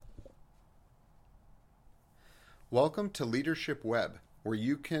Welcome to Leadership Web, where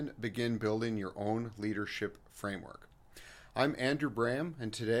you can begin building your own leadership framework. I'm Andrew Bram,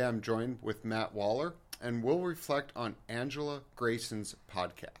 and today I'm joined with Matt Waller, and we'll reflect on Angela Grayson's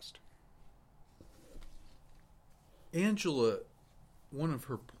podcast. Angela, one of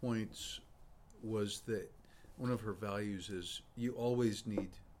her points was that one of her values is you always need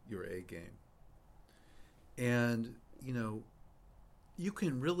your A game. And, you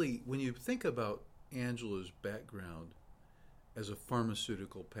can really, when you think about Angela's background as a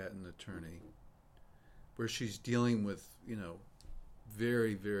pharmaceutical patent attorney, where she's dealing with,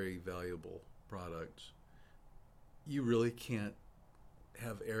 very, very valuable products, you really can't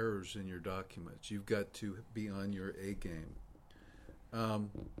have errors in your documents. You've got to be on your A game.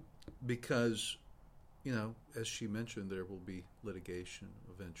 Because, as she mentioned, there will be litigation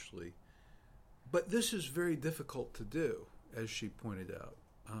eventually. But this is very difficult to do, as she pointed out.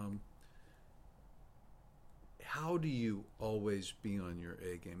 How do you always be on your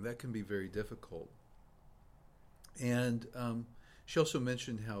A game? That can be very difficult. And she also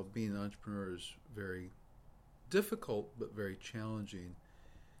mentioned how being an entrepreneur is very difficult but very challenging.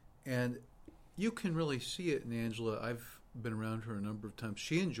 And you can really see it in Angela. I've been around her a number of times.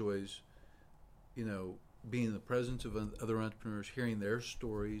 She enjoys, being in the presence of other entrepreneurs, hearing their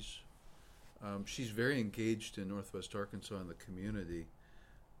stories. She's very engaged in Northwest Arkansas and the community.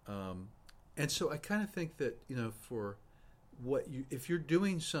 And so I kind of think that, for if you're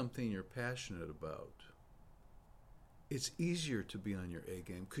doing something you're passionate about, it's easier to be on your A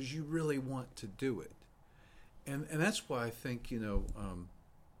game because you really want to do it. And that's why I think,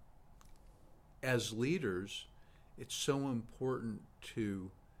 as leaders, it's so important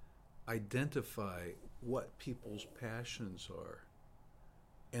to identify what people's passions are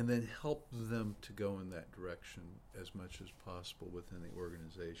and then help them to go in that direction as much as possible within the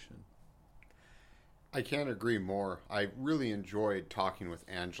organization. I can't agree more. I really enjoyed talking with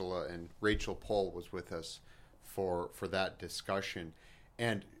Angela, and Rachel Pohl was with us for that discussion.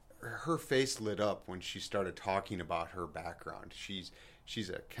 And her face lit up when she started talking about her background. She's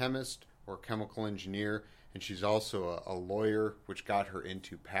a chemist or chemical engineer, and she's also a lawyer, which got her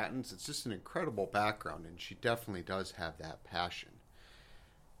into patents. It's just an incredible background, and she definitely does have that passion.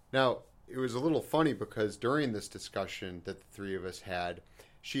 Now, it was a little funny because during this discussion that the three of us had,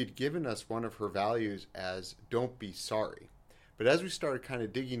 she had given us one of her values as don't be sorry. But as we started kind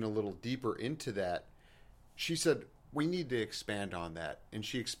of digging a little deeper into that, she said, we need to expand on that. And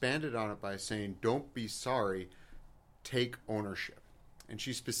she expanded on it by saying, don't be sorry, take ownership. And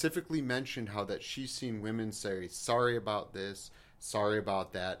she specifically mentioned how that she's seen women say, sorry about this, sorry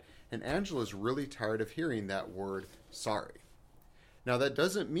about that. And Angela's really tired of hearing that word, sorry. Now, that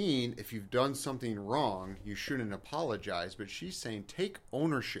doesn't mean if you've done something wrong, you shouldn't apologize, but she's saying take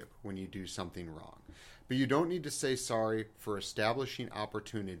ownership when you do something wrong. But you don't need to say sorry for establishing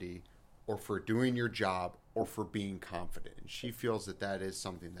opportunity or for doing your job or for being confident. And she feels that that is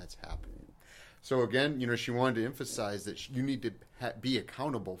something that's happening. So again, she wanted to emphasize that you need to be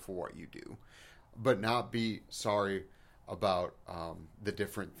accountable for what you do, but not be sorry about the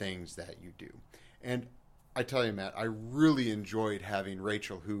different things that you do. And I tell you, Matt, I really enjoyed having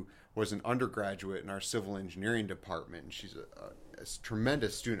Rachel, who was an undergraduate in our civil engineering department. And she's a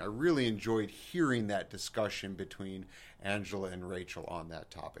tremendous student. I really enjoyed hearing that discussion between Angela and Rachel on that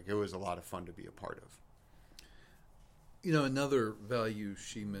topic. It was a lot of fun to be a part of. Another value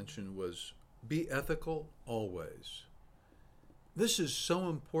she mentioned was be ethical always. This is so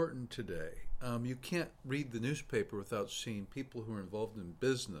important today. You can't read the newspaper without seeing people who are involved in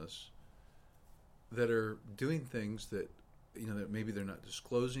business that are doing things that, that maybe they're not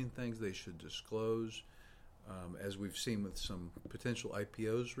disclosing things they should disclose, as we've seen with some potential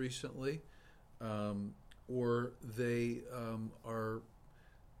IPOs recently, or they are,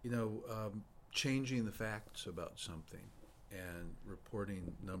 changing the facts about something and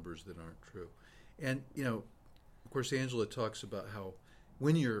reporting numbers that aren't true. And, of course, Angela talks about how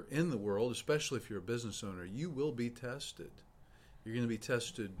when you're in the world, especially if you're a business owner, you will be tested. You're going to be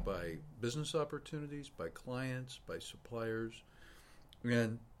tested by business opportunities, by clients, by suppliers.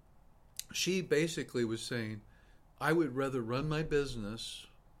 And she basically was saying, I would rather run my business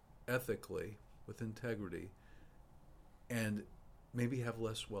ethically, with integrity, and maybe have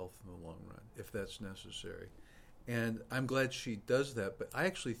less wealth in the long run, if that's necessary. And I'm glad she does that, but I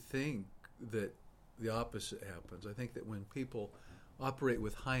actually think that the opposite happens. I think that when people operate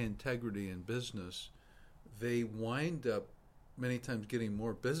with high integrity in business, they wind up many times getting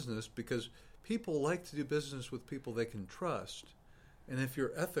more business because people like to do business with people they can trust. And if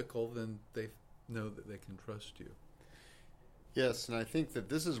you're ethical, then they know that they can trust you. Yes, and I think that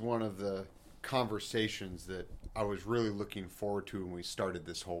this is one of the conversations that I was really looking forward to when we started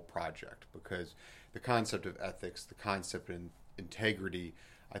this whole project, because the concept of ethics, the concept of integrity,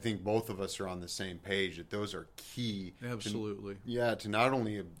 I think both of us are on the same page that those are key. Absolutely. To not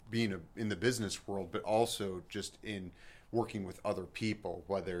only being in the business world, but also just in working with other people,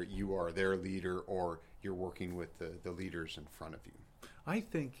 whether you are their leader or you're working with the leaders in front of you. I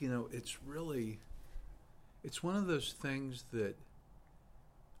think, it's one of those things that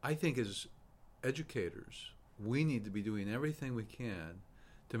I think as educators, we need to be doing everything we can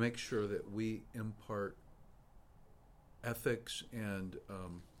to make sure that we impart ethics and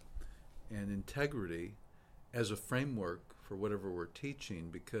integrity as a framework for whatever we're teaching,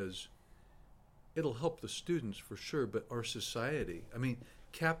 because it'll help the students for sure, but our society,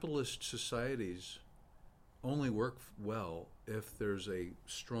 capitalist societies only work well if there's a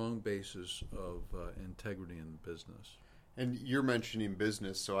strong basis of integrity in business. And you're mentioning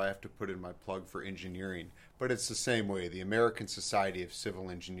business, so I have to put in my plug for engineering. But it's the same way. The American Society of Civil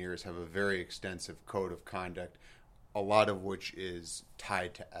Engineers have a very extensive code of conduct, a lot of which is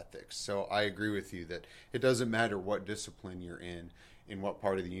tied to ethics. So I agree with you that it doesn't matter what discipline you're in what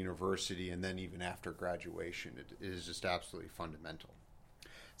part of the university, and then even after graduation. It is just absolutely fundamental.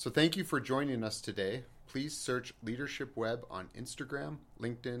 So thank you for joining us today. Please search Leadership Web on Instagram,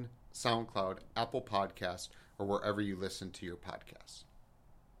 LinkedIn, SoundCloud, Apple Podcasts, or wherever you listen to your podcasts.